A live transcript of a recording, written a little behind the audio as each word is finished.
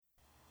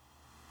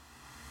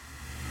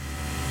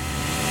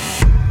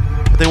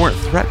they weren't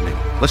threatening.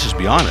 Let's just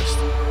be honest.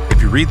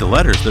 If you read the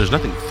letters, there's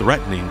nothing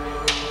threatening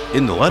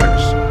in the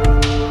letters.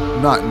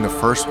 Not in the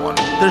first one.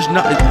 There's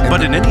not,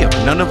 but in any of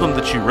them, none of them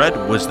that you read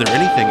was there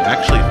anything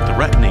actually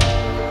threatening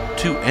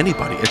to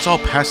anybody. It's all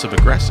passive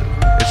aggressive.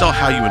 It's all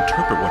how you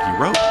interpret what he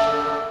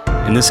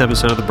wrote. In this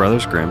episode of The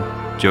Brothers Grimm,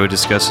 Joey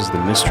discusses the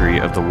mystery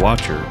of the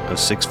Watcher of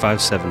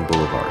 657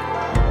 Boulevard.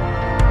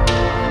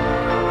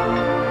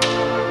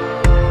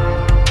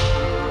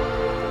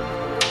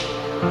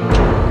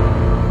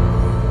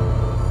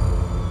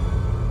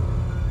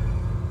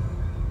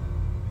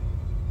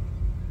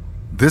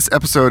 This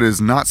episode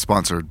is not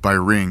sponsored by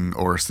Ring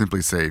or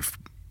Simply Safe.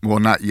 Well,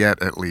 not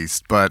yet at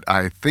least, but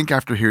I think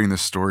after hearing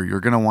this story, you're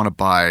going to want to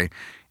buy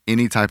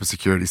any type of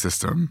security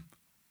system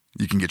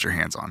you can get your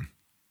hands on.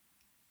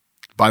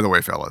 By the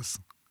way, fellas,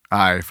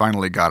 I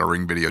finally got a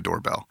Ring video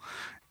doorbell.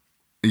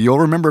 You'll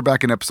remember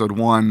back in episode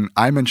 1,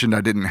 I mentioned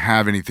I didn't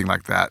have anything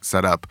like that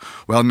set up.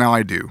 Well, now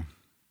I do.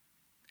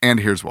 And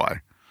here's why.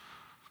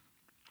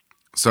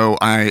 So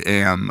I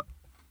am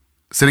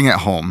sitting at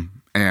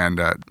home,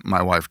 and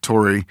my wife,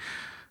 Tori,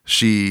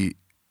 she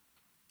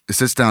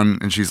sits down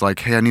and she's like,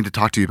 "Hey, I need to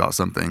talk to you about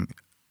something."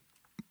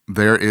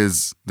 There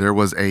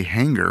was a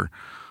hanger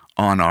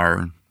on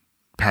our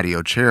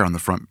patio chair on the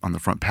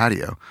front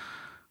patio.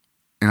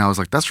 And I was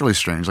like, "That's really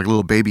strange, like a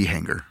little baby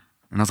hanger."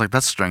 And I was like,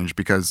 "That's strange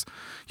because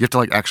you have to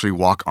like actually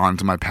walk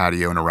onto my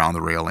patio and around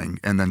the railing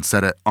and then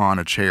set it on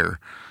a chair."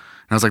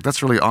 And I was like,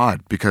 "That's really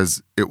odd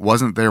because it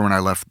wasn't there when I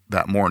left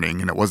that morning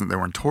and it wasn't there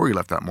when Tori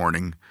left that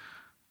morning.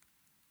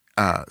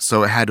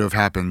 So it had to have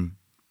happened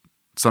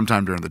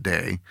sometime during the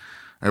day.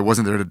 It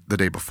wasn't there the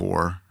day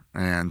before.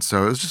 And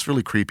so it was just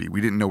really creepy.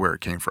 We didn't know where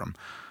it came from.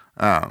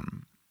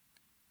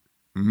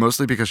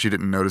 Mostly because she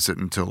didn't notice it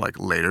until like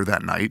later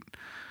that night.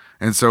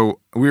 And so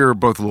we were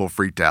both a little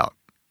freaked out.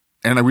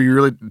 And we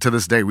really, to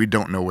this day, we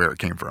don't know where it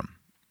came from.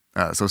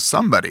 So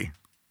somebody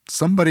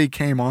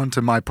came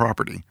onto my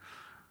property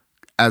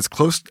as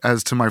close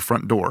as to my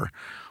front door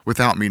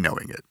without me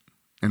knowing it.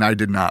 And I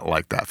did not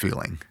like that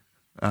feeling.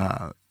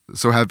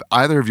 So have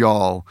either of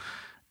y'all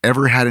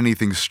ever had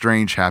anything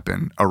strange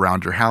happen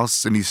around your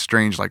house? Any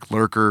strange like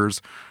lurkers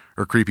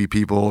or creepy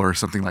people or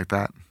something like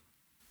that?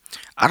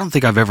 I don't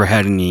think I've ever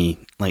had any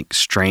like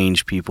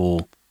strange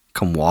people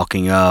come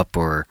walking up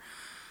or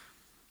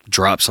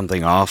drop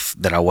something off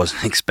that I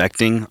wasn't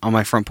expecting on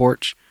my front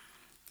porch.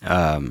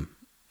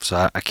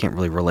 So I can't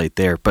really relate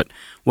there. But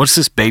what's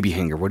this baby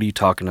hanger? What are you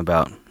talking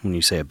about when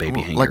you say a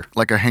baby hanger?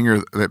 Like a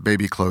hanger that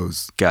baby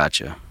clothes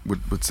Gotcha.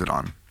 would sit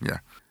on. Yeah.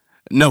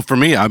 No, for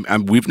me,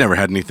 we've never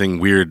had anything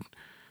weird,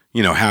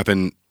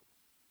 happen,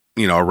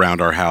 around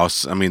our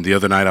house. I mean, the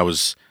other night I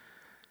was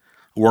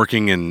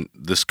working and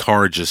this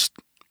car just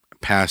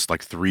passed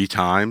like 3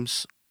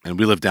 times, and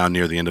we live down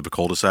near the end of a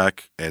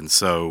cul-de-sac, and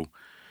so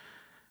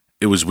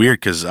it was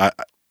weird because I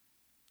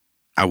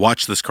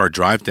watched this car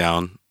drive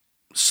down,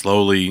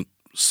 slowly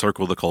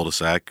circle the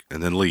cul-de-sac,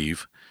 and then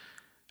leave,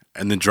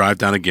 and then drive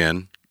down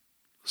again,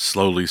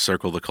 slowly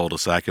circle the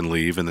cul-de-sac and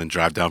leave, and then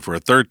drive down for a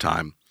third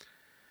time.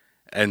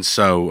 And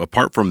so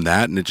apart from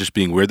that and it just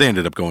being weird, they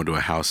ended up going to a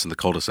house in the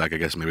cul-de-sac. I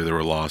guess maybe they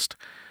were lost.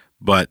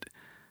 But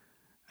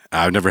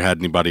I've never had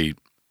anybody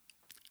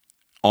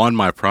on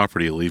my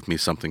property leave me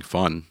something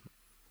fun.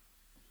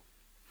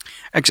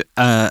 Actually,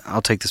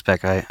 I'll take this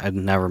back. I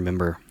now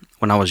remember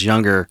when I was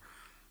younger,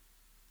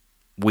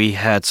 we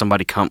had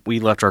somebody come. We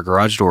left our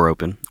garage door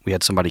open. We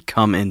had somebody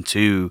come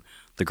into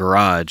the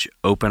garage,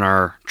 open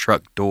our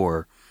truck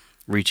door,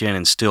 reach in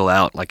and steal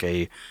out like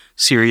a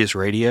Sirius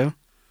radio.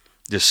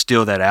 Just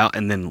steal that out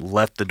and then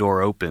left the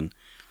door open,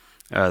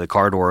 the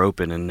car door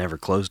open, and never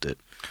closed it.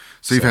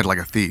 So you've had like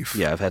a thief.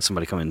 Yeah, I've had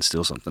somebody come in and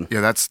steal something.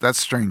 Yeah, that's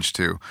strange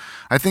too.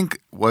 I think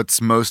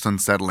what's most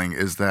unsettling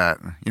is that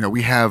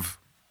we have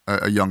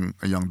a young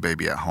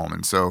baby at home,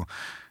 and so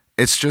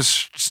it's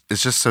just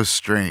so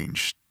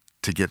strange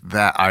to get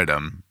that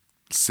item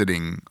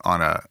sitting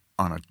on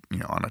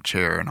a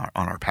chair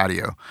on our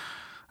patio.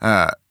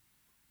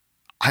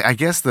 I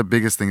guess the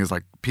biggest thing is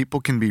like people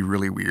can be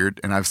really weird,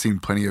 and I've seen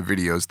plenty of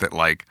videos that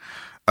like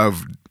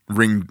of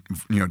Ring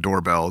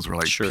doorbells where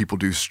like Sure. people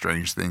do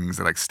strange things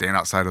that like stand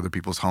outside other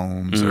people's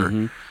homes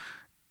Mm-hmm.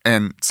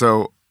 and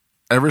so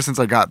ever since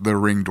I got the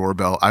Ring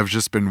doorbell, I've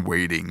just been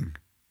waiting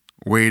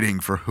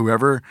for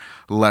whoever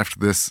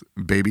left this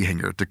baby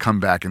hanger to come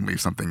back and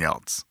leave something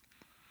else.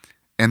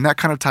 And that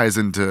kind of ties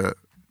into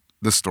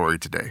the story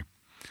today.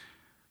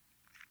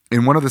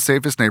 In one of the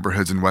safest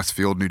neighborhoods in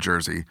Westfield, New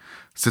Jersey,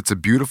 sits a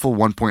beautiful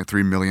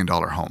 $1.3 million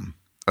home.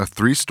 A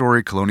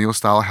 3-story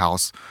colonial-style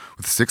house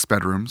with 6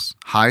 bedrooms,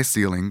 high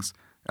ceilings,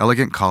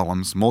 elegant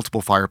columns,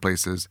 multiple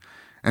fireplaces,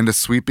 and a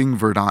sweeping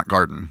verdant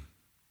garden.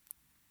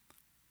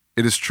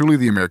 It is truly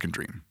the American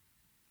dream.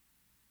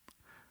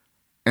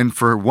 And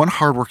for one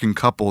hardworking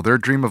couple, their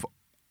dream of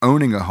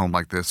owning a home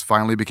like this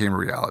finally became a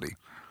reality.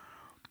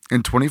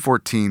 In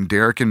 2014,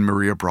 Derek and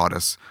Maria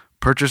Broaddus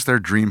purchased their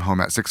dream home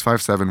at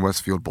 657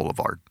 Westfield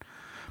Boulevard.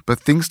 But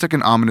things took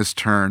an ominous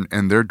turn,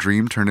 and their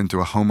dream turned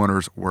into a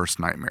homeowner's worst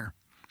nightmare.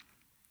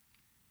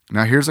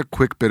 Now here's a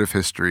quick bit of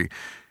history,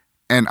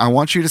 And I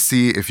want you to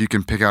see if you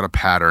can pick out a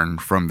pattern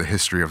from the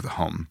history of the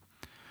home.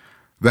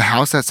 The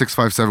house at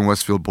 657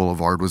 Westfield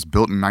Boulevard was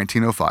built in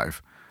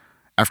 1905.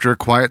 After a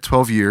quiet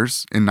 12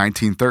 years, in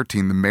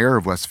 1913, the mayor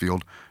of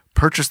Westfield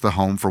purchased the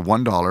home for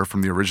 $1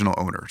 from the original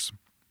owners.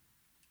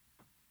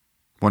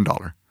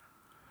 $1.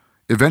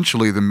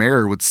 Eventually, the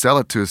mayor would sell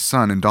it to his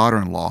son and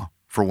daughter-in-law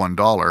for $1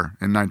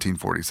 in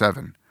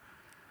 1947.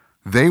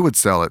 They would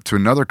sell it to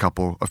another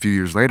couple a few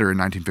years later in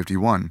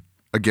 1951,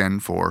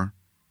 again for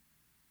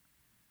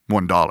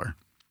 $1.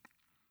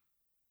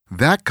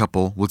 That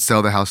couple would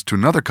sell the house to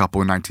another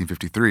couple in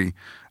 1953,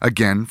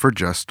 again for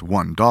just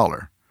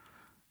 $1.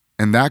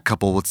 And that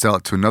couple would sell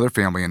it to another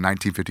family in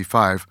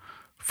 1955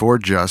 for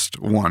just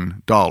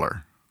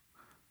 $1.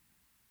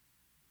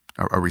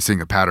 Are we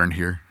seeing a pattern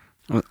here?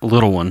 A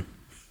little one.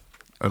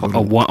 A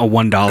 $1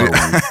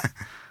 one.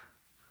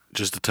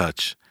 Just a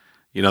touch.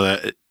 You know,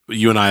 that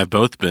you and I have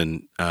both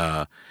been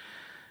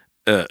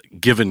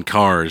given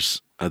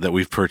cars that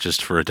we've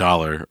purchased for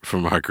 $1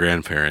 from our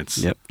grandparents.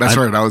 Yep. That's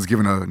right. I was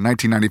given a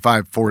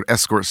 1995 Ford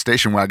Escort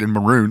station wagon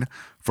maroon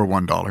for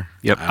 $1.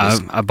 Yep.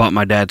 I bought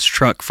my dad's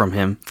truck from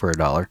him for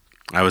 $1.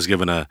 I was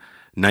given a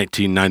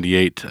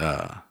 1998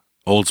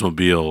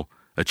 Oldsmobile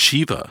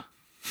Achieva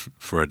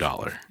for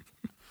 $1.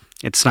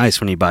 It's nice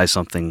when you buy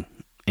something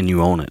and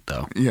you own it,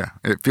 though. Yeah,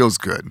 it feels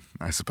good,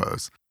 I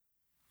suppose.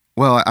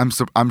 Well,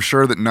 I'm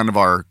sure that none of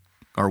our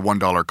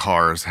 $1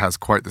 cars has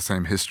quite the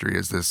same history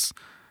as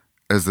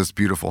this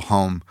beautiful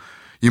home.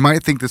 You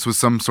might think this was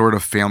some sort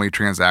of family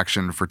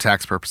transaction for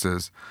tax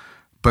purposes,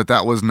 but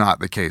that was not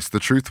the case. The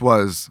truth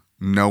was,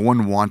 no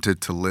one wanted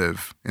to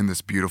live in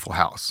this beautiful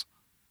house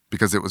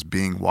because it was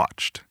being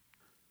watched.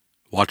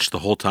 Watched the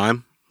whole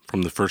time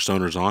from the first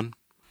owners on?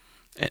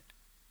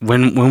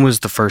 When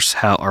was the first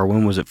house, or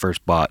when was it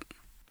first bought?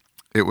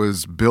 It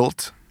was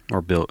built. It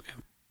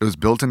was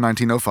built in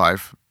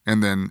 1905,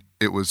 and then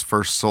it was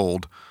first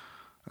sold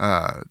in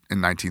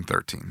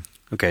 1913.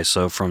 Okay,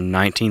 so from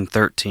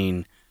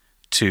 1913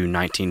 to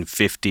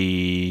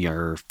 1950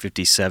 or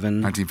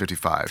 57?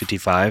 1955.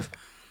 55.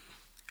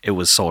 It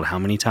was sold how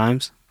many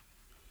times?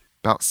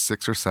 About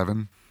 6 or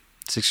 7.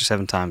 6 or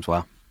 7 times,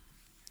 wow.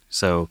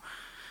 So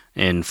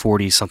in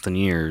 40-something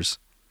years,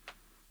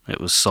 it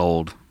was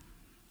sold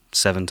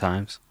 7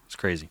 times. It's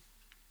crazy.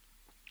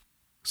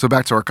 So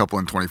back to our couple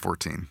in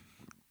 2014.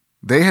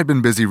 They had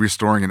been busy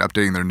restoring and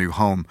updating their new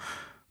home,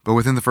 but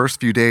within the first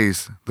few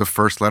days, the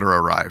first letter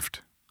arrived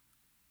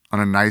on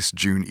a nice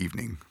June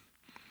evening.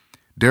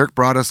 Derek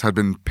Broaddus had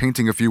been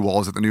painting a few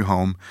walls at the new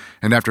home,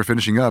 and after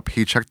finishing up,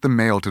 he checked the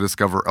mail to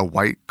discover a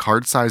white,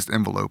 card-sized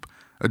envelope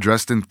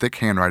addressed in thick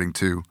handwriting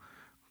to,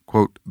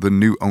 quote, the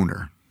new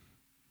owner.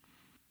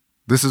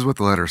 This is what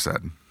the letter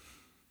said.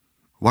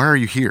 Why are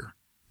you here?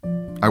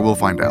 I will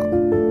find out.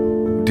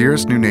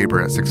 Dearest new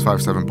neighbor at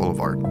 657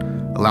 Boulevard,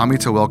 allow me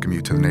to welcome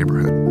you to the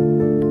neighborhood.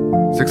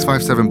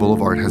 657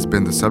 Boulevard has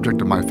been the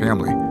subject of my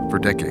family for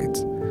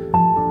decades.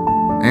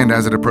 And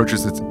as it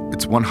approaches its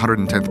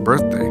 110th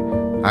birthday,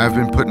 I have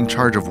been put in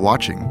charge of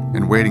watching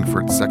and waiting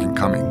for its second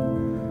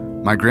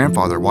coming. My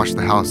grandfather watched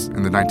the house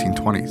in the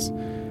 1920s,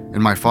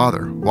 and my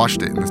father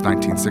watched it in the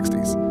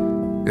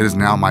 1960s. It is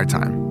now my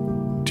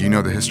time. Do you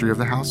know the history of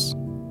the house?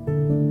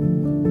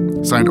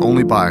 Signed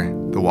only by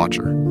the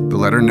watcher. The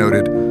letter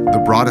noted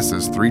the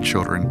Broaddus' 3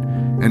 children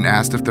and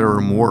asked if there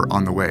were more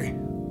on the way.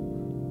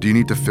 Do you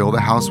need to fill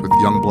the house with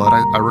young blood,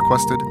 I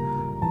requested?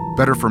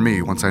 Better for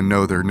me, once I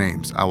know their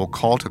names, I will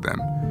call to them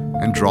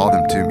and draw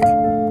them to me.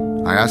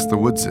 I asked the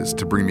Woodses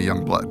to bring me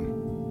young blood.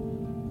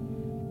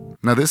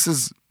 Now this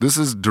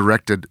is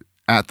directed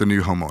at the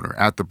new homeowner,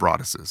 at the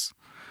Broadduses.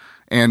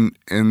 And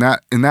in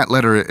that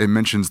letter, it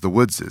mentions the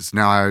Woodses.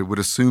 Now, I would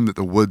assume that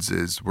the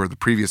Woodses were the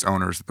previous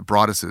owners that the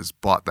Broadduses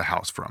bought the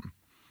house from.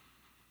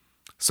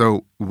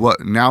 So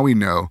now we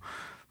know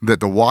that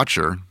the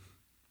watcher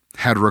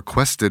had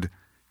requested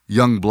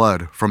young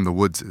blood from the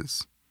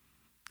Woodses.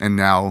 And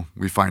now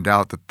we find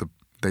out that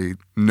they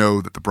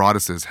know that the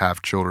Broadduses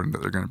have children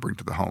that they're going to bring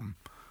to the home.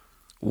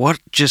 What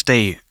just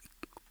a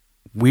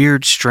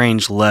weird,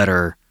 strange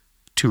letter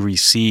to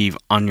receive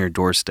on your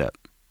doorstep.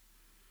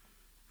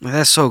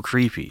 That's so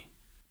creepy.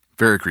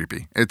 Very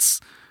creepy. It's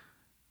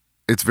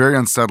very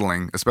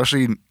unsettling,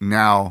 especially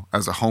now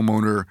as a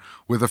homeowner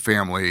with a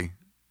family.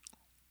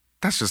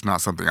 That's just not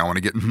something I want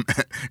to get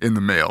in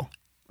the mail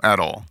at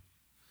all.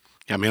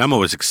 Yeah, I mean, I'm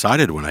always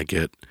excited when I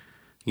get,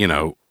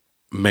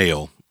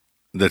 mail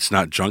that's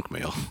not junk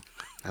mail.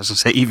 I was going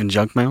to say even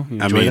junk mail?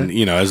 I mean,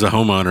 that? As a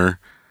homeowner,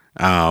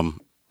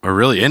 or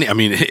really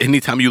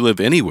anytime you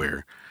live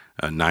anywhere,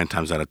 9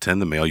 times out of 10,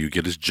 the mail you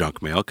get is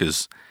junk mail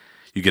because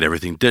you get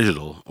everything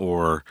digital,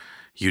 or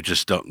you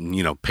just don't,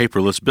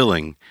 paperless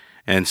billing.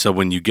 And so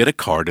when you get a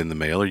card in the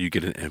mail or you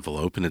get an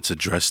envelope and it's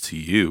addressed to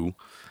you,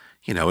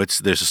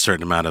 there's a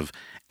certain amount of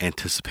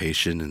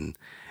anticipation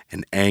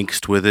and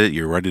angst with it.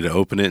 You're ready to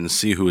open it and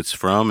see who it's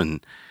from.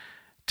 And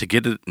to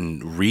get it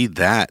and read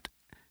that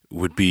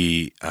would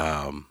be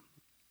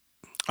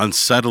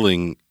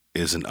unsettling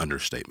is an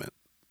understatement.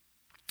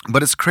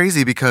 But it's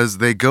crazy because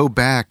they go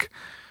back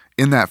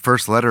in that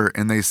first letter,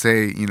 and they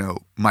say,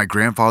 my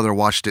grandfather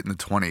watched it in the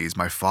 20s,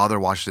 my father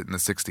watched it in the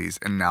 60s,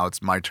 and now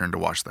it's my turn to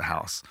watch the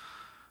house.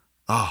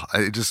 Oh,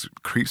 it just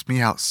creeps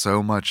me out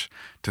so much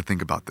to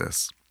think about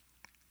this.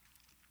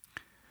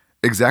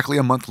 Exactly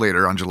a month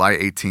later, on July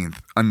 18th,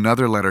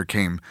 another letter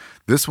came,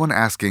 this one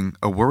asking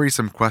a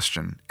worrisome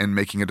question and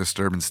making a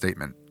disturbing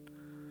statement.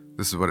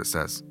 This is what it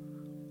says.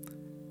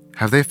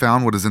 Have they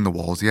found what is in the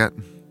walls yet?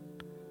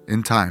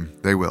 In time,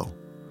 they will.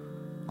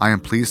 I am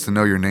pleased to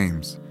know your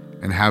names,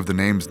 and have the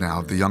names now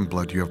of the young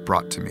blood you have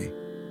brought to me.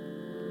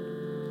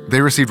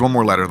 They received one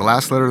more letter. The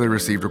last letter they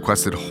received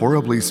requested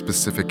horribly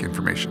specific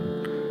information.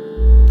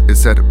 It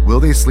said,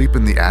 will they sleep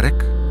in the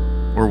attic,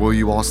 or will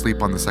you all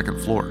sleep on the second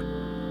floor?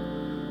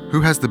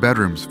 Who has the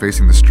bedrooms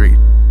facing the street?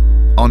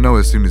 I'll know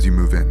as soon as you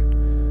move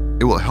in.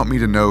 It will help me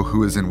to know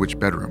who is in which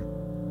bedroom.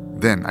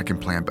 Then I can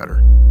plan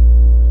better.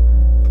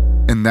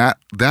 And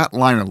that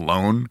line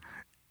alone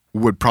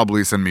would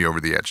probably send me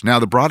over the edge. Now,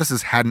 the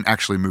Broadduses hadn't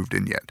actually moved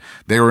in yet.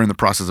 They were in the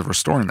process of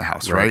restoring the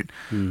house, right?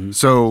 Mm-hmm.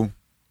 So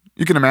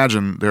you can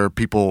imagine there are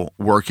people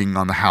working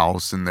on the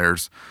house, and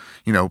there's,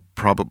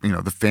 probably,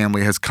 the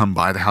family has come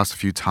by the house a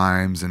few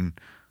times,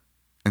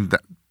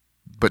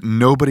 but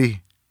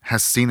nobody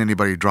has seen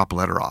anybody drop a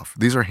letter off.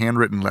 These are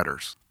handwritten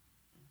letters.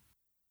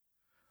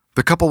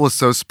 The couple was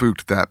so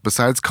spooked that,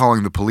 besides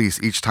calling the police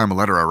each time a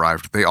letter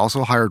arrived, they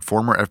also hired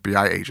former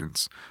FBI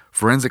agents,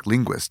 forensic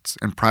linguists,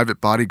 and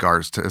private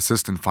bodyguards to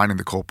assist in finding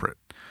the culprit.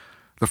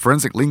 The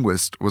forensic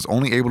linguist was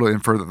only able to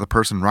infer that the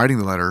person writing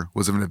the letter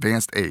was of an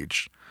advanced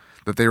age,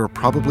 that they were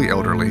probably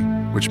elderly,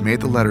 which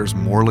made the letters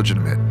more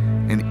legitimate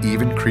and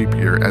even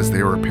creepier, as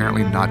they were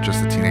apparently not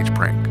just a teenage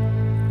prank.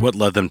 What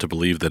led them to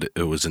believe that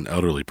it was an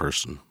elderly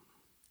person?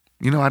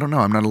 I don't know.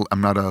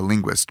 I'm not a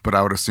linguist, but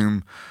I would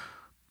assume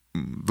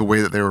the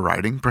way that they were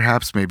writing,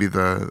 perhaps maybe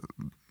the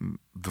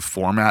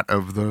format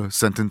of the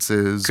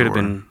sentences could have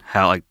been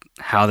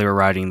how they were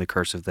writing, the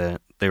cursive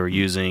that they were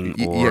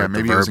using, or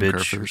maybe the verbiage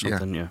cursive, or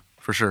something. Yeah,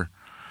 for sure.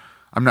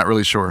 I'm not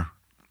really sure.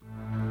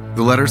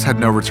 The letters had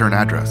no return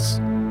address,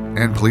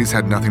 and police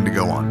had nothing to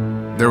go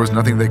on. There was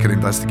nothing they could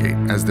investigate,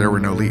 as there were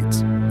no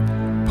leads.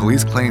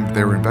 Police claimed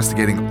they were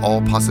investigating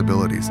all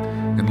possibilities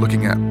and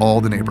looking at all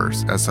the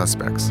neighbors as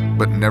suspects,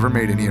 but never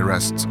made any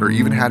arrests or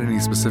even had any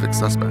specific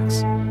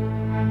suspects.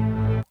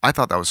 I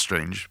thought that was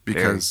strange,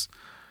 because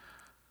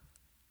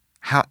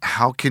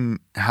how can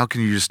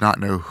you just not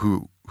know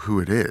who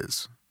it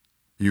is?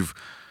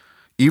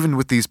 Even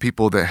with these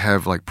people that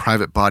have like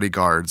private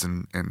bodyguards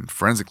and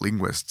forensic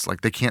linguists,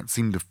 like they can't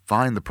seem to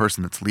find the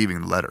person that's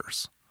leaving the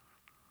letters.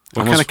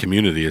 What kind of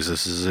community is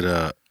this? Is it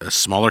a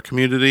smaller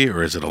community,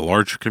 or is it a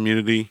larger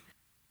community?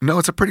 No,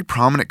 it's a pretty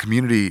prominent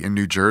community in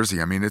New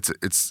Jersey. I mean, it's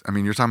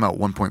you're talking about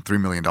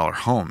 $1.3 million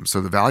home,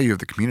 so the value of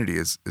the community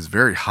is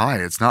very high.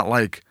 It's not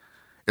like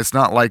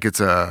it's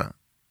a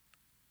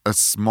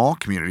small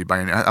community by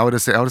any. I would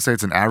say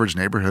it's an average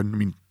neighborhood. I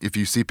mean, if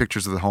you see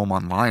pictures of the home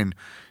online,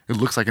 it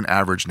looks like an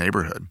average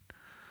neighborhood,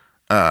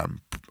 a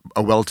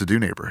well-to-do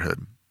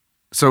neighborhood.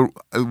 So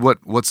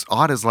what's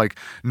odd is like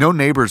no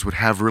neighbors would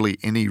have really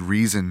any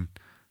reason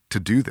to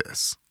do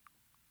this.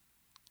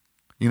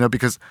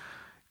 Because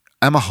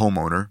I'm a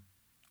homeowner.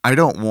 I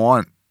don't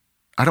want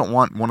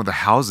one of the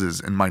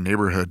houses in my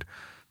neighborhood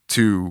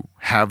to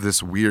have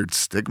this weird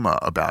stigma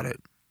about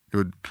it.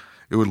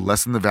 It would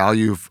lessen the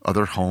value of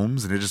other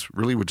homes, and it just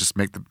really would just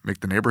make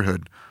the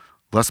neighborhood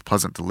less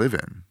pleasant to live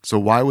in. So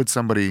why would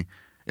somebody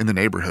in the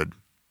neighborhood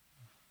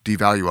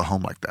devalue a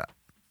home like that?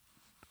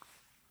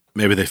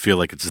 Maybe they feel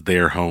like it's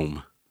their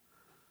home.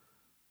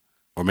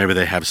 Or maybe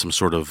they have some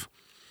sort of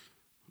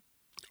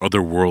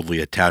otherworldly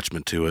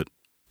attachment to it,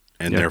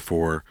 and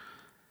therefore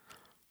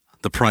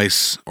the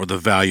price or the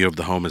value of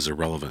the home is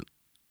irrelevant.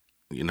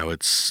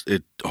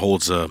 It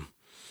holds a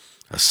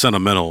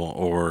sentimental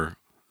or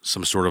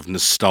some sort of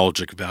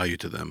nostalgic value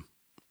to them.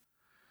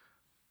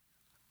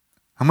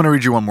 I'm going to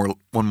read you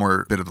one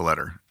more bit of the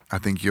letter. I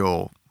think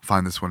you'll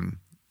find this one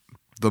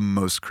the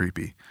most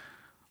creepy.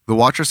 The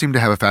watcher seemed to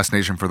have a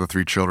fascination for the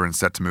 3 children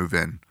set to move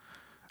in.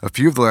 A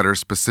few of the letters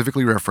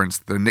specifically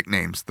referenced the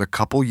nicknames the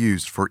couple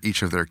used for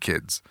each of their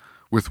kids,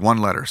 with one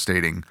letter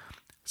stating,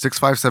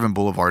 657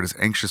 Boulevard is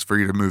anxious for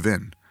you to move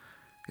in.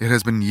 It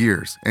has been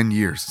years and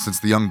years since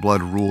the young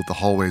blood ruled the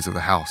hallways of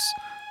the house.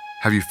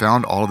 Have you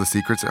found all of the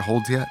secrets it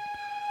holds yet?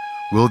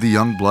 Will the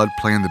young blood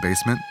play in the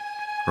basement,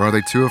 or are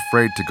they too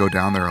afraid to go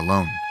down there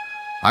alone?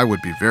 I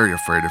would be very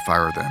afraid if I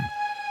were them.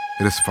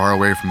 It is far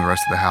away from the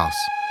rest of the house.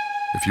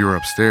 If you were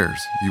upstairs,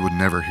 you would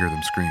never hear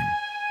them scream.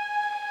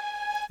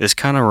 This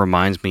kind of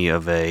reminds me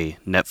of a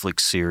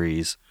Netflix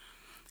series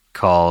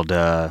called,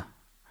 I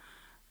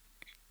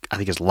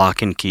think it's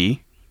Lock and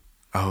Key.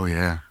 Oh,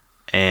 yeah.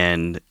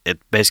 And it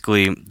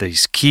basically,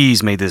 these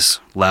keys made this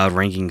loud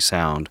ringing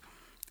sound,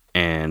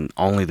 and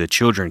only the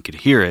children could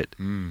hear it,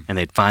 and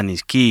they'd find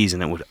these keys,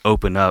 and it would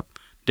open up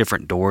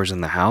different doors in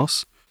the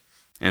house.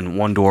 And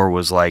one door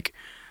was like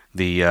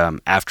the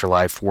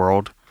afterlife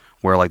world,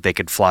 where like they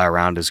could fly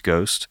around as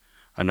ghosts.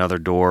 Another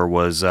door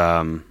was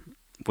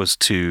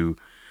to,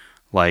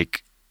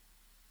 like,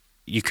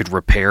 you could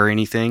repair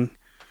anything.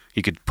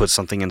 You could put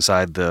something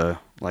inside a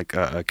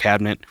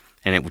cabinet,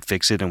 and it would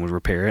fix it and would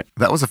repair it.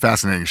 That was a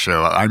fascinating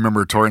show. I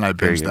remember Tori and I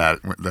Very binged that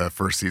the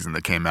first season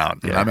that came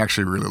out. And Yeah. I'm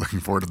actually really looking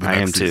forward to the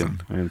next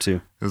season. I am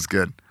too. It was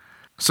good.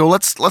 So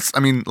let's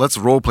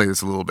role play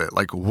this a little bit.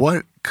 Like,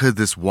 what could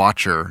this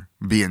watcher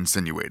be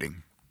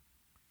insinuating?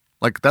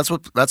 Like, that's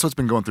what's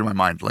been going through my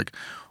mind. Like,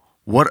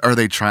 what are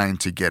they trying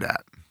to get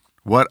at?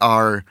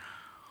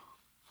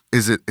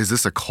 Is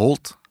this a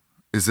cult?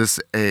 Is this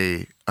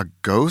a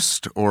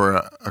ghost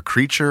or a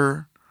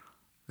creature?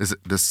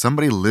 Does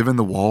somebody live in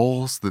the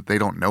walls that they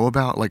don't know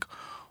about? Like,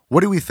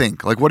 what do we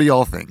think? Like, what do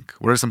y'all think?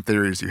 What are some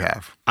theories you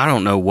have? I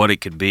don't know what it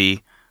could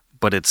be,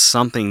 but it's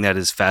something that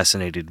is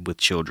fascinated with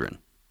children.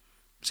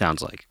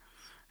 Sounds like.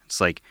 It's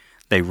like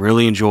they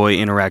really enjoy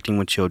interacting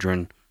with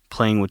children,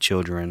 playing with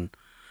children.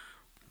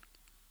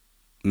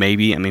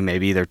 Maybe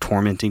they're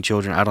tormenting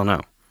children. I don't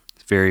know.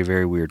 It's very,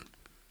 very weird.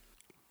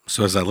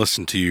 So as I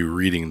listen to you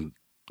reading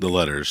the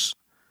letters,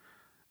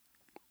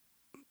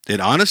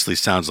 it honestly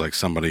sounds like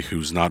somebody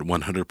who's not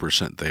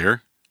 100%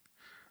 there,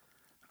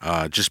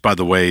 just by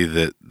the way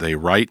that they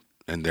write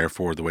and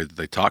therefore the way that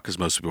they talk, because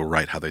most people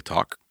write how they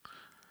talk.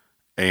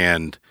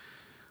 And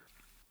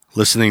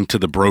listening to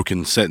the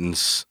broken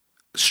sentence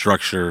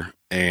structure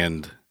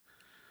and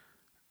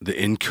the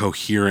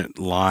incoherent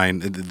line,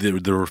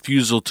 the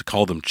refusal to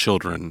call them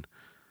children.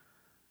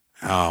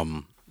 Yeah,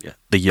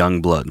 the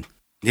young blood.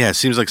 Yeah, it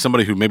seems like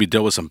somebody who maybe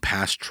dealt with some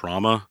past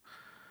trauma,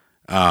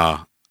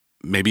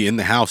 maybe in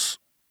the house,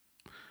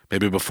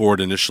 maybe before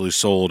it initially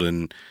sold,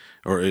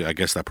 or I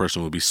guess that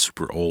person would be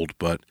super old,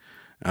 but...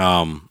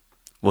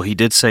 Well, he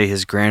did say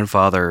his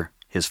grandfather,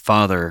 his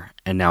father,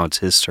 and now it's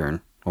his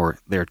turn, or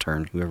their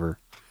turn, whoever...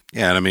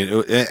 Yeah, and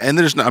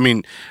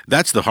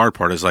that's the hard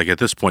part is like at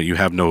this point you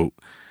have no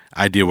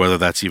idea whether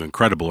that's even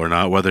credible or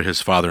not, whether his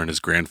father and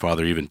his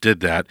grandfather even did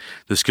that.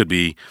 This could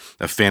be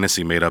a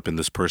fantasy made up in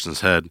this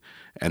person's head,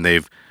 and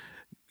they've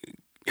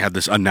had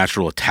this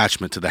unnatural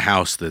attachment to the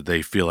house that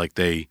they feel like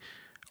they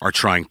are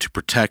trying to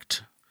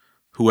protect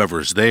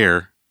whoever's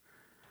there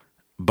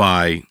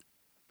by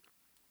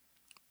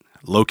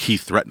low-key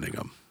threatening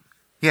them.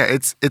 Yeah,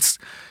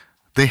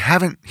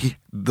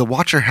 the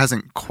watcher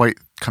hasn't quite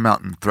come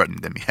out and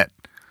threatened them yet.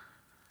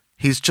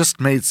 He's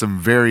just made some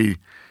very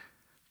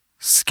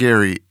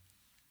scary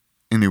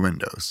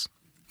innuendos.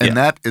 And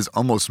that is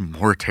almost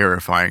more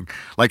terrifying.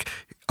 Like,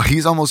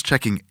 he's almost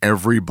checking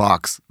every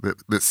box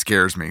that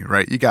scares me,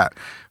 right? You got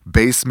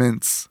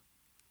basements,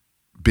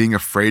 being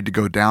afraid to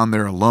go down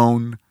there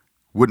alone,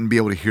 wouldn't be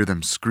able to hear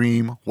them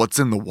scream. What's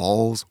in the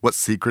walls? What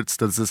secrets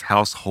does this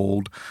house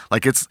hold?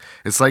 Like, it's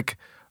like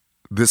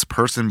this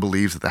person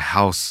believes that the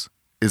house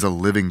is a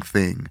living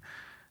thing,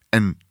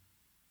 and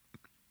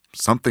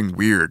something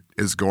weird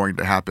is going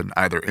to happen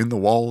either in the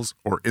walls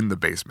or in the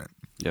basement.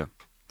 Yeah.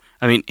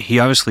 I mean, he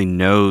obviously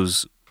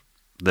knows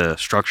the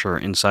structure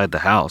inside the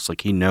house.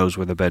 Like, he knows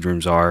where the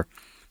bedrooms are.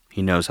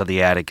 He knows how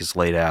the attic is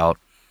laid out.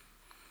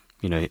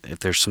 You know, if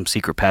there's some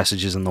secret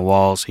passages in the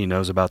walls, he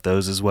knows about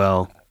those as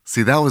well.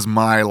 See, that was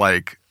my,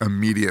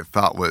 immediate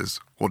thought was,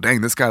 well,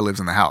 dang, this guy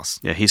lives in the house.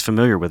 Yeah, he's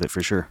familiar with it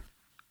for sure.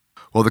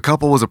 Well, the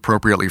couple was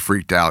appropriately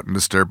freaked out and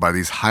disturbed by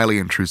these highly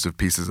intrusive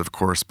pieces of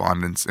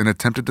correspondence and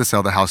attempted to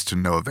sell the house to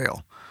no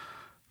avail.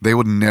 They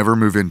would never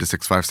move into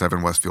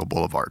 657 Westfield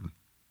Boulevard.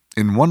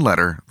 In one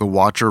letter, the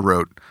watcher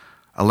wrote,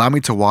 "Allow me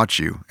to watch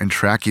you and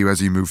track you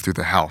as you move through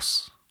the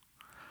house."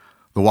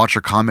 The watcher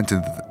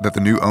commented that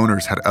the new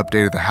owners had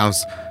updated the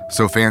house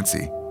so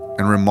fancy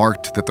and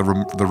remarked that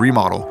the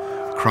remodel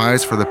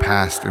cries for the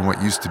past and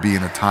what used to be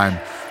in a time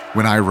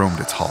when I roamed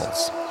its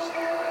halls.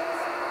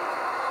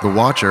 The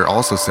watcher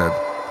also said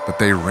that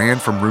they ran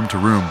from room to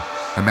room,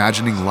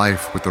 imagining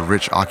life with the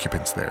rich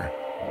occupants there.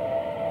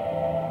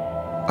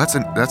 That's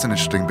an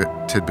interesting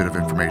tidbit of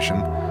information.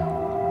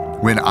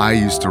 When I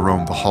used to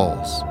roam the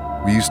halls,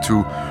 we used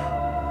to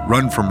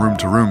run from room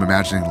to room,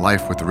 imagining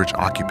life with the rich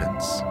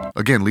occupants.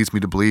 Again, leads me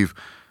to believe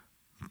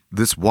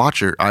this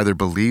watcher either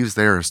believes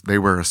they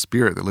were a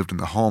spirit that lived in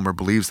the home or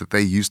believes that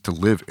they used to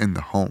live in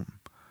the home.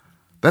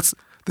 This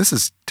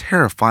is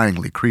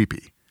terrifyingly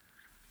creepy.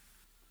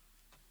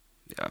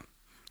 Yeah.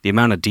 The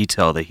amount of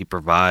detail that he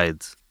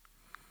provides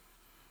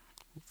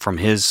from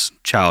his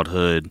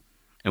childhood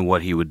and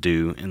what he would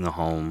do in the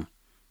home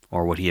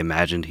or what he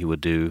imagined he would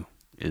do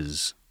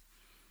is...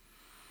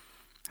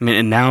 I mean,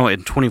 and now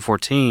in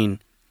 2014,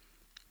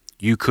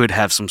 you could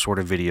have some sort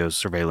of video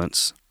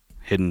surveillance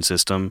hidden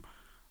system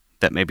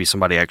that maybe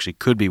somebody actually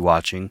could be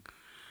watching,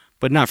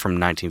 but not from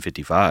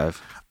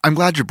 1955. I'm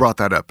glad you brought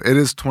that up. It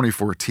is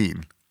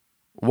 2014.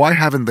 Why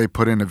haven't they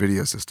put in a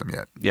video system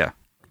yet? Yeah.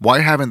 Why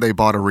haven't they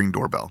bought a Ring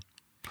doorbell?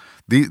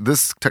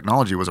 This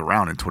technology was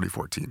around in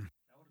 2014.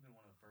 That would have been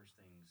one of the first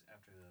things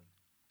after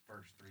the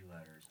first 3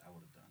 letters I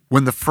would have done.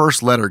 When the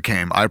first letter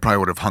came, I probably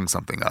would have hung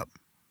something up.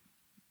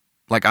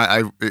 Like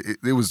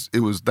it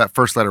was that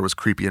first letter was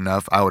creepy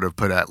enough. I would have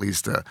put at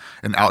least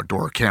an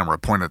outdoor camera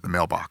pointed at the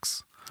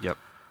mailbox. Yep.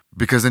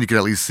 Because then you could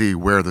at least see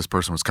where this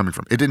person was coming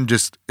from. It didn't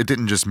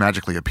just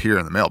magically appear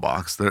in the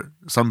mailbox.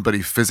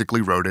 Somebody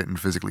physically wrote it and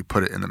physically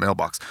put it in the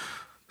mailbox.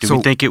 Do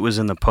we think it was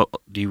in the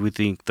do we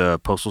think the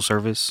Postal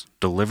Service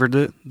delivered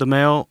the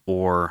mail,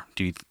 or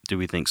do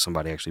we think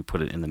somebody actually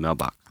put it in the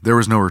mailbox? There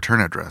was no return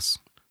address.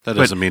 That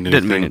doesn't mean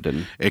anything. Didn't mean it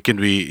didn't. It can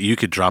be, you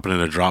could drop it in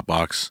a drop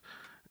box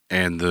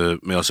and the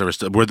mail service,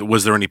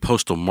 was there any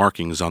postal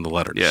markings on the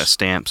letters? Yeah,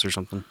 stamps or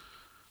something.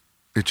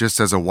 It just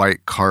says a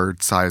white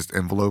card-sized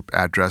envelope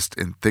addressed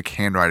in thick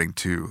handwriting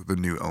to the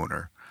new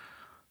owner.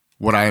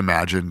 What I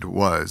imagined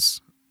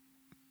was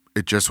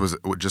it just was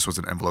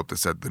an envelope that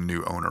said the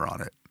new owner on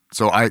it.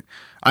 So I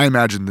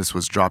imagine this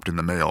was dropped in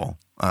the mail,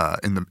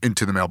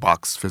 into the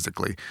mailbox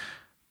physically.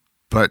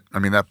 But I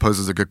mean, that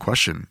poses a good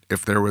question.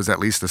 If there was at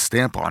least a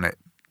stamp on it,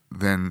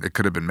 then it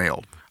could have been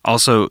mailed.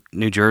 Also,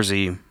 New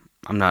Jersey,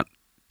 I'm not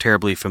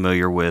terribly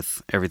familiar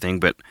with everything,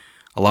 but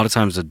a lot of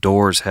times the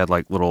doors had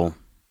like little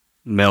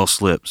mail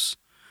slips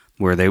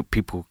where the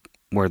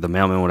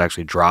mailman would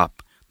actually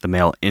drop the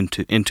mail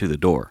into the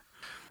door.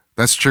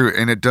 That's true,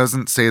 and it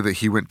doesn't say that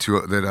he went to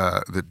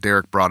that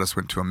Derek Broaddus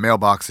went to a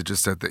mailbox. It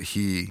just said that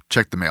he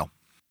checked the mail.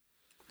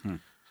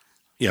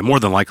 Yeah, more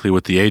than likely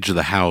with the age of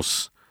the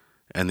house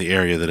and the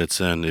area that it's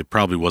in, it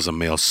probably was a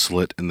mail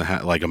slit in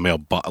the like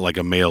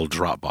a mail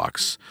drop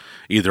box,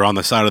 either on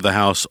the side of the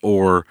house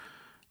or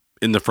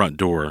in the front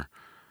door.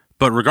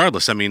 But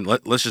regardless, I mean,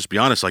 let's just be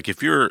honest. Like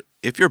if you're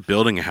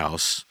building a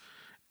house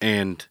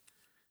and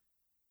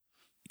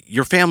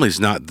your family's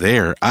not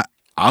there,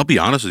 I'll be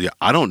honest with you.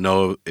 I don't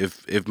know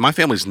if my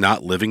family's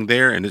not living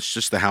there and it's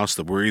just the house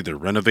that we're either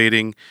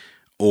renovating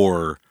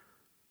or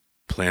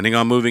planning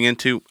on moving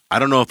into. I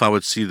don't know if I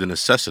would see the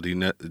necessity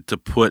to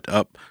put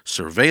up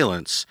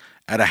surveillance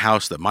at a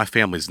house that my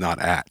family's not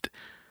at.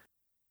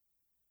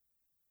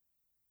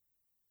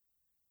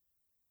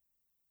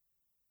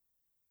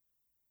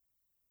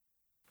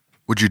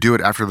 Would you do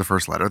it after the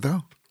first letter,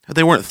 though?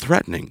 They weren't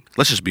threatening.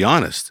 Let's just be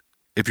honest.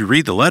 If you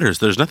read the letters,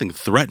 there's nothing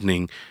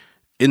threatening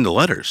in the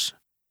letters.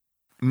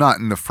 Not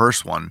in the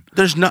first one.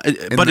 There's not,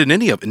 but in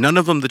none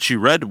of them that you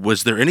read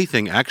was there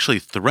anything actually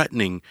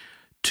threatening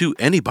to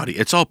anybody.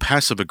 It's all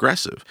passive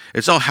aggressive.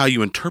 It's all how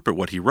you interpret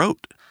what he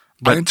wrote.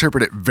 But I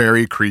interpret it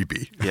very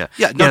creepy. Yeah,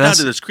 no doubt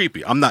it is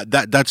creepy. I'm not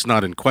that's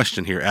not in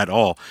question here at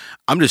all.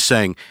 I'm just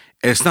saying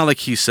it's not like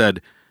he said,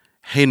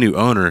 "Hey, new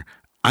owner,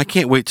 I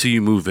can't wait till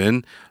you move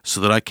in so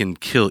that I can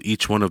kill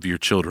each one of your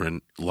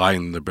children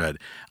lying in the bed."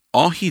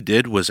 All he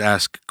did was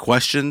ask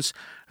questions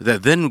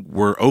that then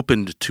were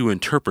opened to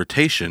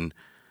interpretation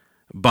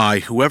by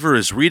whoever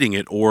is reading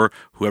it or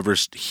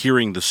whoever's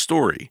hearing the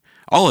story.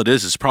 All it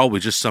is probably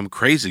just some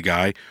crazy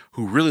guy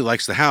who really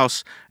likes the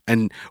house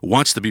and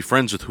wants to be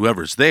friends with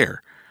whoever's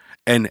there.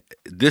 And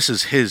this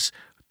is his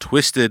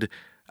twisted,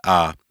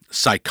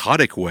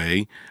 psychotic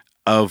way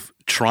of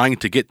trying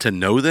to get to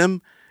know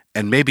them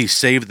and maybe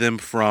save them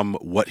from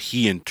what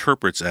he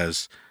interprets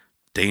as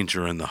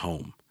danger in the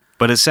home.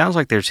 But it sounds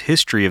like there's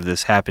history of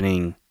this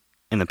happening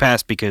in the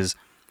past because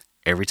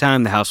every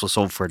time the house was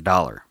sold for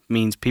 $1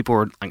 means people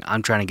were like,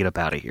 I'm trying to get up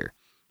out of here.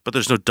 But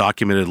there's no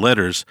documented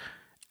letters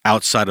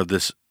outside of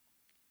this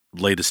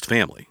latest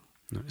family.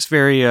 It's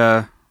very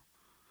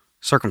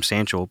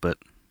circumstantial, but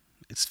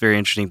it's very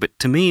interesting. But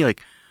to me,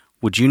 like,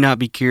 would you not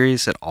be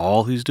curious at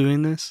all who's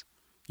doing this?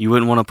 You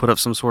wouldn't want to put up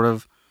some sort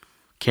of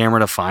camera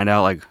to find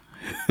out, like,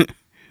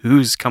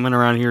 who's coming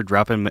around here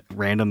dropping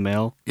random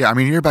mail? Yeah, I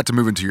mean, you're about to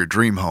move into your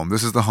dream home.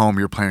 This is the home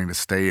you're planning to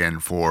stay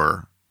in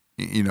for,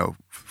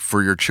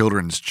 for your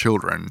children's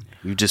children.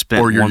 You just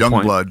spent or your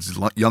young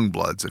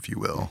bloods, if you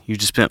will. You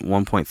just spent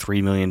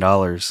 $1.3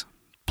 million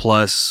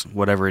plus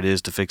whatever it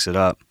is to fix it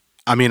up.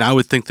 I mean, I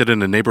would think that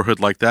in a neighborhood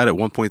like that, at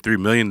 $1.3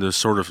 million, there's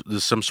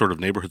some sort of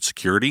neighborhood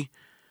security.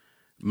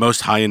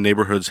 Most high-end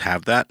neighborhoods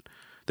have that.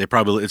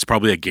 It's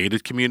probably a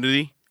gated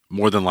community,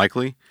 more than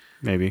likely.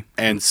 Maybe.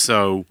 And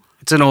so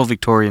it's an old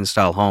Victorian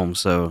style home,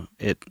 so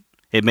it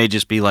may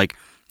just be like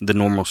the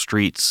normal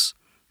streets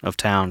of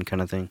town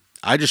kind of thing.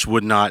 I just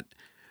would not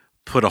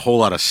put a whole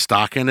lot of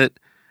stock in it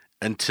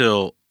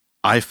until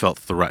I felt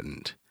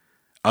threatened.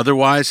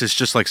 Otherwise, it's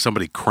just like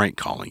somebody crank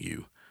calling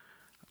you.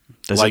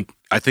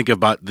 I think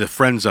about the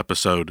Friends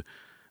episode,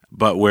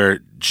 but where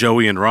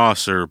Joey and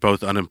Ross are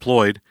both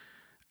unemployed.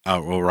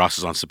 Ross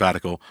is on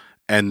sabbatical,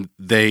 and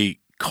they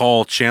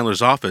call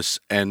Chandler's office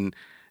and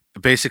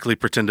basically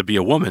pretend to be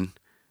a woman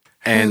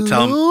and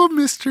tell him, "Hello,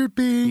 Mr.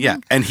 Bing." Yeah,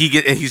 and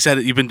he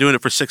said you've been doing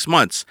it for 6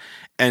 months,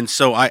 and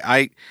so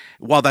I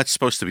while that's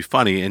supposed to be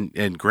funny,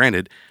 and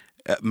granted,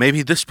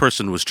 maybe this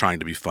person was trying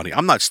to be funny.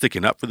 I'm not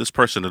sticking up for this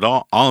person at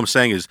all. All I'm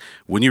saying is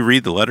when you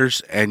read the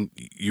letters and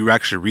you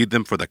actually read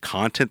them for the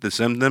content that's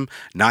in them,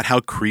 not how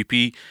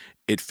creepy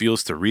it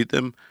feels to read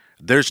them,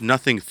 there's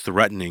nothing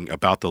threatening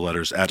about the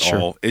letters at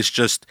all. It's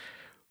just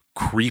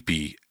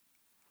creepy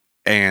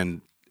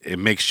and it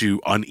makes you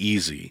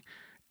uneasy.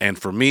 And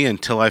for me,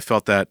 until I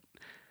felt that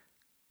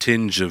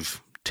tinge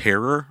of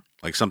terror,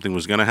 like something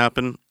was going to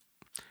happen,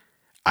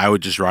 I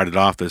would just write it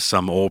off as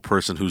some old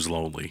person who's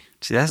lonely.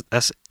 See,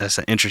 that's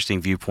an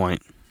interesting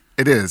viewpoint.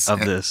 It is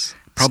of this.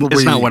 Probably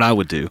it's not what I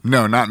would do.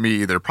 No, not me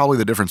either. Probably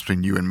the difference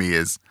between you and me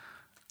is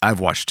I've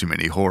watched too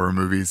many horror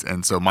movies,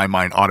 and so my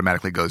mind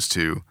automatically goes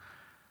to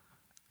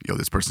yo,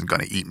 this person's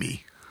going to eat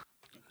me.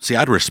 See,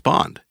 I'd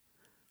respond.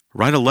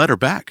 Write a letter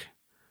back.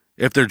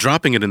 If they're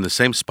dropping it in the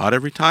same spot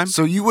every time.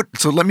 So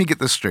let me get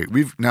this straight.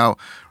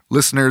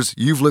 Listeners,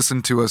 you've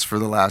listened to us for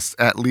the last,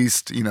 at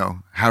least,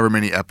 however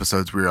many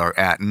episodes we are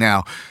at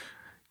now.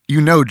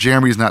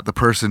 Jeremy's not the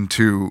person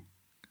to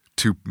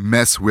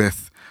mess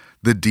with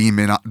the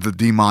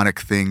demonic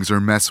things, or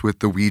mess with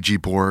the Ouija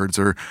boards,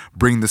 or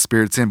bring the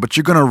spirits in. But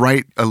you're going to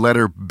write a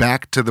letter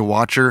back to the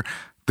watcher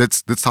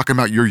that's talking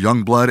about your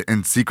young blood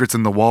and secrets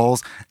in the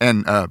walls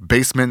and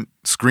basement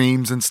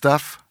screams and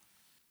stuff.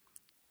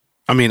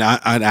 I mean,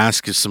 I'd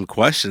ask you some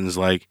questions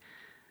like,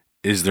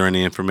 is there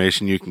any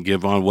information you can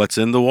give on what's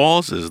in the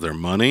walls? Is there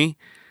money?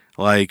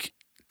 Like,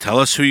 tell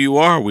us who you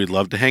are. We'd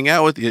love to hang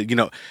out with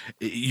you.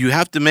 You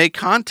have to make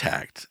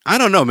contact. I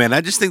don't know, man. I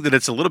just think that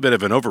it's a little bit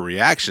of an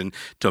overreaction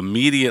to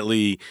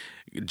immediately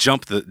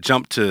jump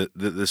to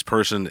this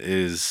person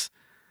is,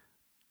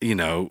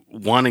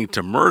 wanting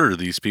to murder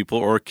these people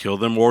or kill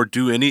them or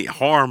do any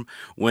harm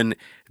when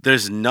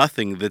there's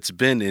nothing that's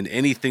been in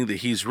anything that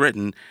he's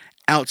written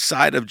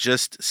outside of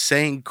just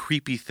saying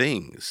creepy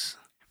things.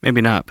 Maybe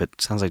not, but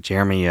it sounds like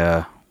Jeremy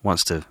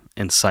wants to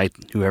incite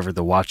whoever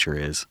the watcher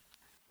is.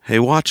 Hey,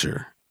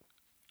 watcher,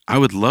 I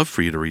would love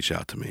for you to reach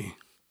out to me.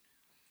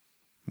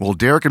 Well,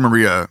 Derek and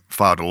Maria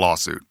filed a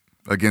lawsuit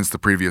against the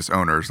previous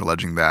owners,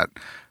 alleging that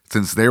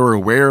since they were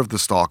aware of the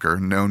stalker,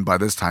 known by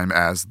this time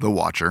as the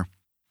Watcher,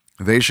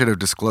 they should have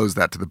disclosed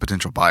that to the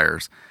potential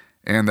buyers,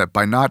 and that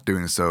by not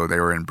doing so, they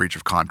were in breach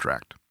of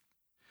contract.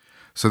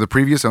 So the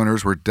previous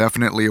owners were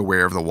definitely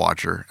aware of the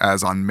Watcher,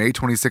 as on May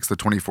 26th of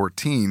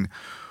 2014,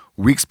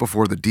 weeks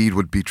before the deed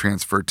would be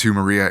transferred to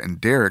Maria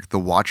and Derek, the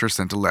Watcher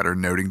sent a letter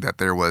noting that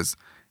there was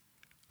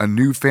a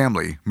new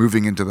family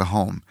moving into the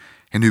home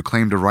and who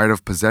claimed a right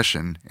of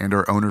possession and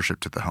or ownership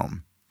to the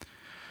home.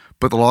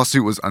 But the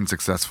lawsuit was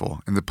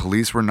unsuccessful, and the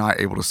police were not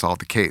able to solve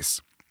the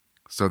case.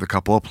 So the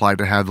couple applied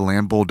to have the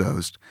land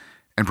bulldozed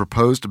and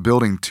proposed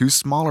building 2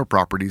 smaller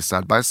properties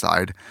side by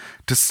side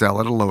to sell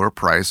at a lower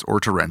price or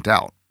to rent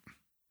out.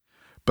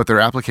 But their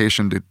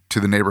application to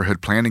the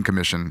Neighborhood Planning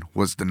Commission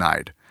was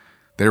denied.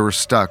 They were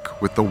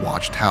stuck with the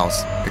watched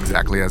house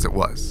exactly as it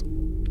was.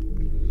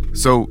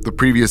 So the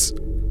previous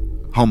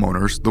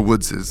homeowners, the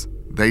Woodses,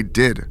 they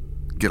did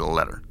get a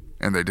letter,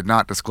 and they did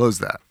not disclose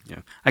that.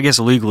 Yeah, I guess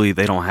legally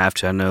they don't have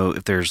to. I know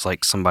if there's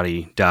like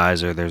somebody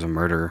dies or there's a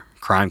murder,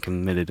 crime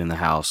committed in the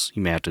house,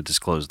 you may have to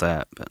disclose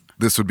that. But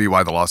this would be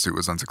why the lawsuit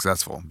was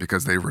unsuccessful,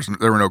 because there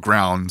were no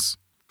grounds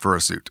for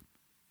a suit.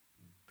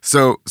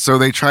 So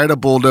they try to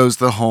bulldoze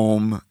the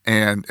home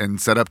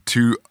and set up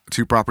two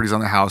properties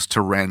on the house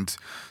to rent,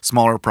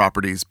 smaller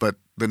properties, but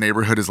the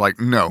neighborhood is like,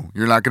 no,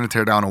 you're not going to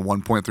tear down a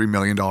 $1.3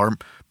 million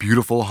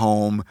beautiful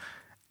home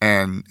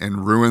and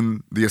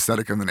ruin the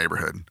aesthetic of the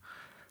neighborhood.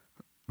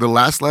 The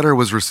last letter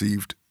was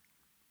received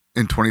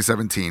in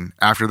 2017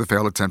 after the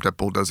failed attempt at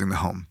bulldozing the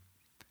home.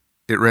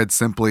 It read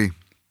simply,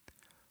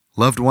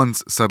 "Loved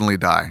ones suddenly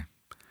die.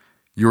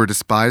 You are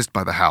despised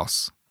by the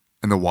house,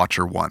 and the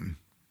Watcher won."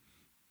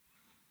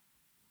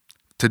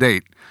 To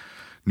date,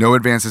 no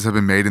advances have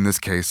been made in this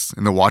case,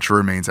 and the Watcher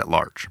remains at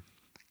large.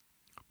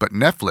 But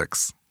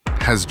Netflix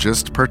has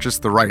just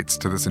purchased the rights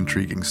to this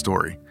intriguing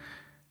story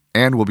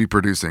and will be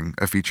producing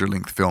a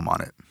feature-length film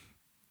on it.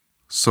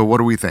 So what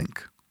do we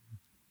think?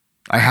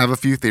 I have a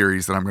few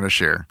theories that I'm going to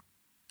share,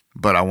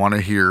 but I want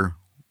to hear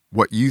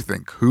what you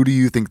think. Who do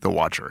you think the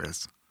Watcher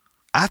is?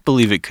 I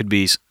believe it could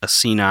be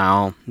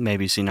a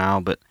maybe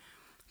senile, but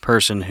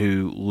person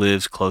who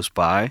lives close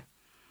by,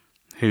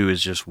 who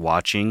is just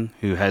watching,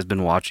 who has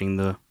been watching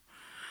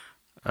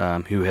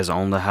who has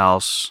owned the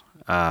house.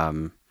 I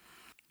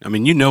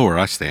mean, you know where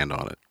I stand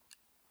on it.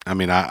 I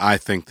mean, I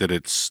think that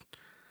it's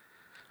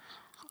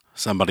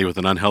somebody with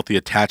an unhealthy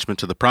attachment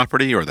to the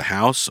property or the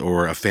house,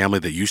 or a family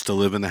that used to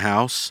live in the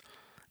house.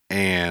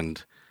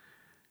 And,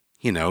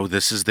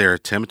 this is their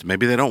attempt.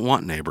 Maybe they don't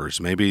want neighbors.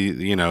 Maybe,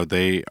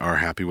 they are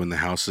happy when the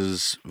house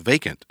is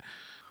vacant.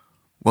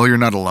 Well, you're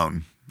not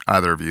alone,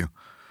 either of you,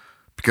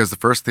 because the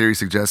first theory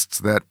suggests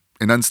that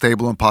an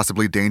unstable and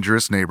possibly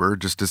dangerous neighbor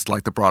just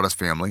disliked the Broaddus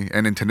family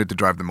and intended to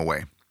drive them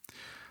away.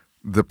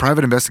 The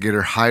private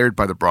investigator hired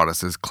by the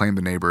Broadduses claimed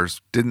the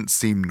neighbors didn't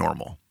seem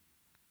normal,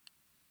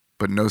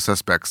 but no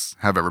suspects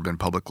have ever been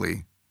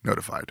publicly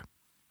notified.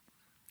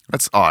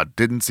 That's odd.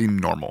 Didn't seem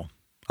normal.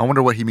 I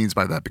wonder what he means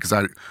by that, because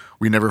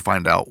we never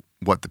find out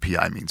what the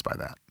PI means by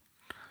that.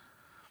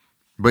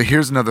 But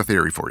here's another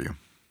theory for you.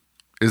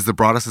 Is the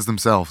Broadduses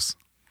themselves,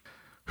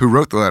 who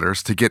wrote the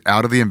letters to get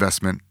out of the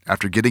investment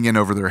after getting in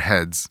over their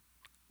heads.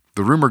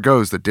 The rumor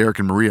goes that Derek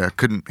and Maria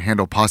couldn't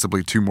handle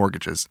possibly 2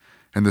 mortgages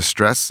and the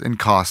stress and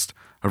cost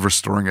of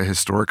restoring a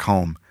historic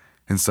home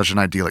in such an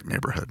idyllic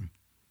neighborhood.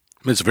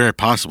 It's very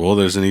possible.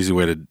 There's an easy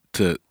way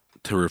to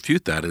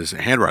refute that is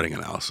handwriting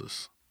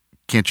analysis.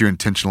 Can't you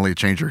intentionally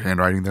change your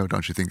handwriting, though?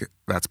 Don't you think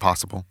that's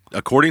possible?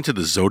 According to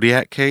the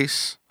Zodiac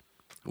case,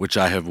 which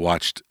I have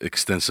watched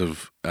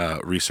extensive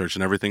research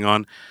and everything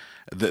on,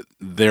 that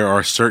there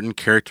are certain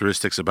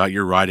characteristics about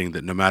your writing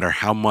that no matter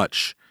how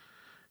much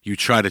you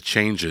try to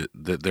change it,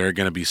 that there are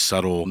going to be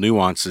subtle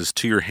nuances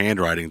to your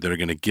handwriting that are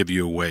going to give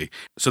you away.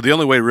 So the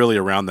only way really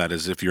around that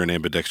is if you're an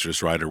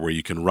ambidextrous writer, where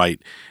you can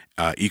write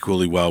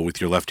equally well with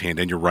your left hand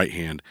and your right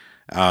hand,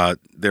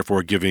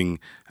 therefore giving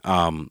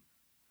the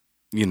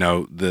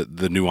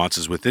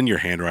nuances within your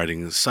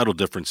handwriting, the subtle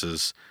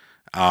differences,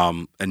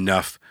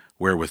 enough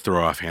where it would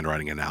throw off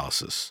handwriting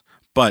analysis.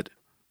 But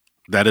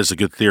that is a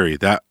good theory.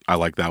 That I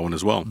like that one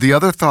as well. The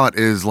other thought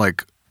is,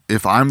 like,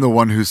 if I'm the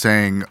one who's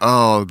saying,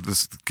 "Oh,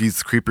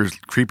 these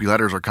creepy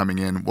letters are coming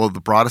in," well, the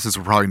Broaddus's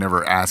were probably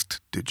never asked,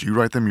 "Did you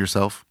write them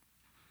yourself?"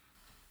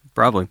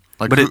 Probably.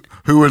 Like, but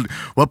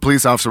what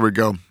police officer would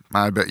go,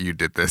 "I bet you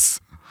did this"?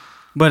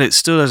 But it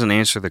still doesn't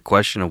answer the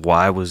question of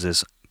why was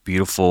this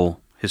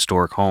beautiful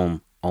historic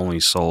home only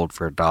sold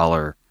for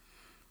 $1,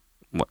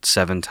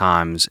 7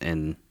 times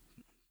in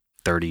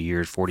 30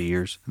 years, 40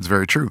 years? It's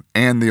very true.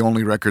 And the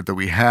only record that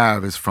we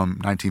have is from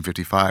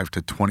 1955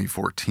 to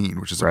 2014,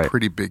 which is a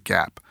pretty big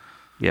gap.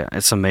 Yeah,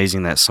 it's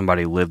amazing that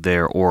somebody lived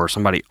there or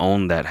somebody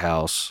owned that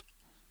house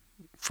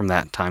from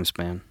that time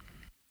span.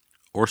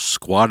 Or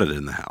squatted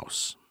in the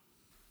house.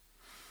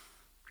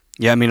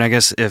 Yeah, I mean, I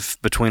guess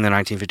if between the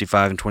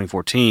 1955 and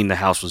 2014 the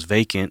house was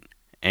vacant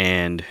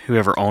and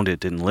whoever owned it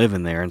didn't live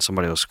in there and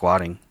somebody was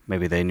squatting,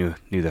 maybe they knew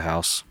the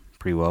house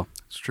pretty well.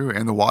 It's true.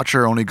 And the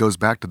Watcher only goes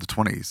back to the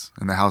 20s,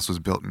 and the house was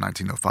built in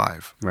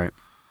 1905. Right.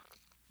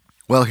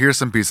 Well, here's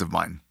some peace of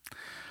mind.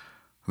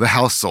 The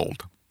house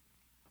sold.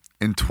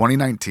 In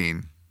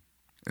 2019,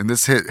 and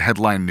this hit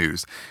headline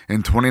news,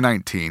 in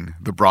 2019,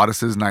 the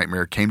Broaddus's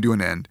nightmare came to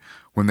an end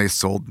when they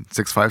sold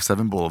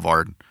 657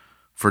 Boulevard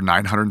for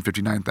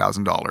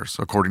 $959,000,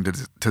 according to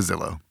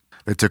Zillow.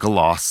 They took a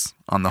loss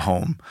on the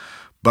home.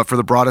 But for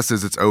the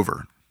Broaddus's, it's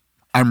over.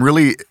 I'm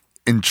really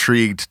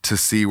intrigued to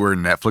see where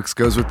Netflix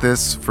goes with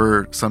this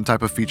for some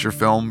type of feature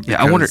film.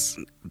 Yeah, I wonder,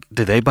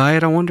 did they buy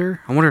it, I wonder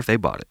if they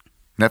bought it.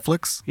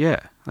 Netflix? Yeah,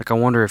 like I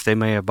wonder if they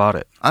may have bought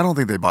it. I don't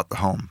think they bought the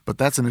home, but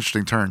that's an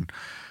interesting turn.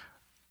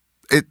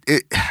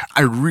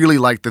 I really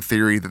like the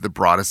theory that the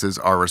Broaddus's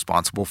are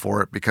responsible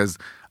for it because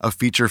a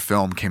feature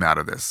film came out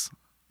of this.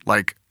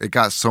 Like, it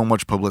got so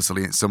much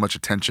publicity and so much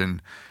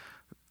attention.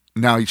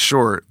 Now,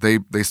 sure,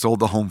 they sold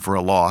the home for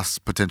a loss,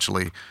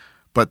 potentially,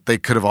 but they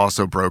could have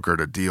also brokered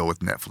a deal with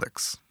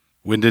Netflix.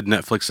 When did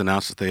Netflix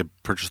announce that they had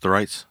purchased the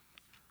rights?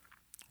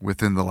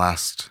 Within the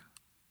last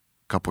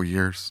couple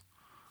years.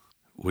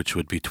 Which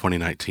would be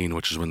 2019,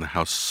 which is when the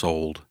house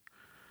sold.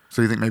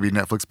 So you think maybe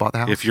Netflix bought the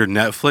house? If you're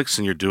Netflix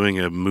and you're doing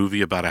a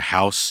movie about a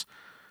house,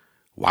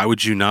 why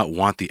would you not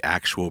want the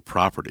actual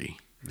property?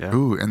 Yeah.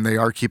 Ooh, and they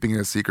are keeping it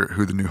a secret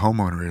who the new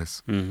homeowner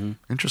is. Mm-hmm.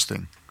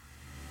 Interesting.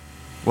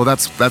 Well,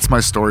 that's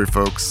my story,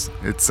 folks.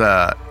 It's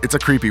a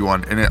creepy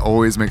one, and it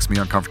always makes me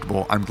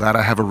uncomfortable. I'm glad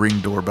I have a Ring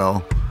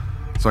doorbell,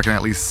 so I can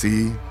at least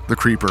see the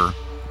creeper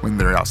when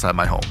they're outside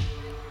my home.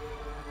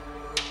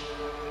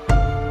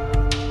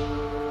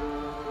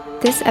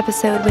 This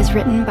episode was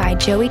written by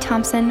Joey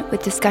Thompson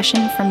with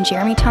discussion from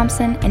Jeremy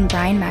Thompson and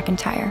Brian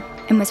McIntyre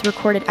and was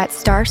recorded at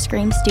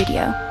Starscream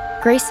Studio.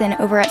 Grayson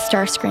over at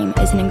Starscream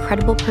is an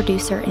incredible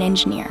producer and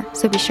engineer,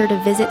 so be sure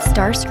to visit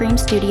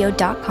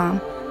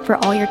starscreamstudio.com for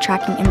all your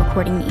tracking and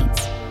recording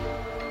needs.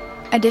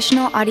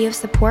 Additional audio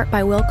support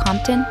by Will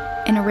Compton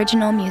and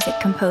original music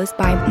composed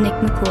by Nick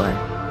McClure.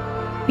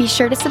 Be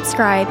sure to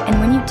subscribe, and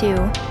when you do,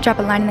 drop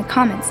a line in the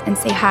comments and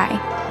say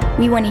hi.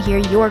 We want to hear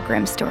your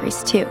grim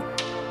stories too.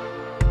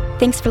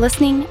 Thanks for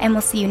listening, and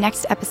we'll see you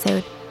next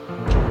episode.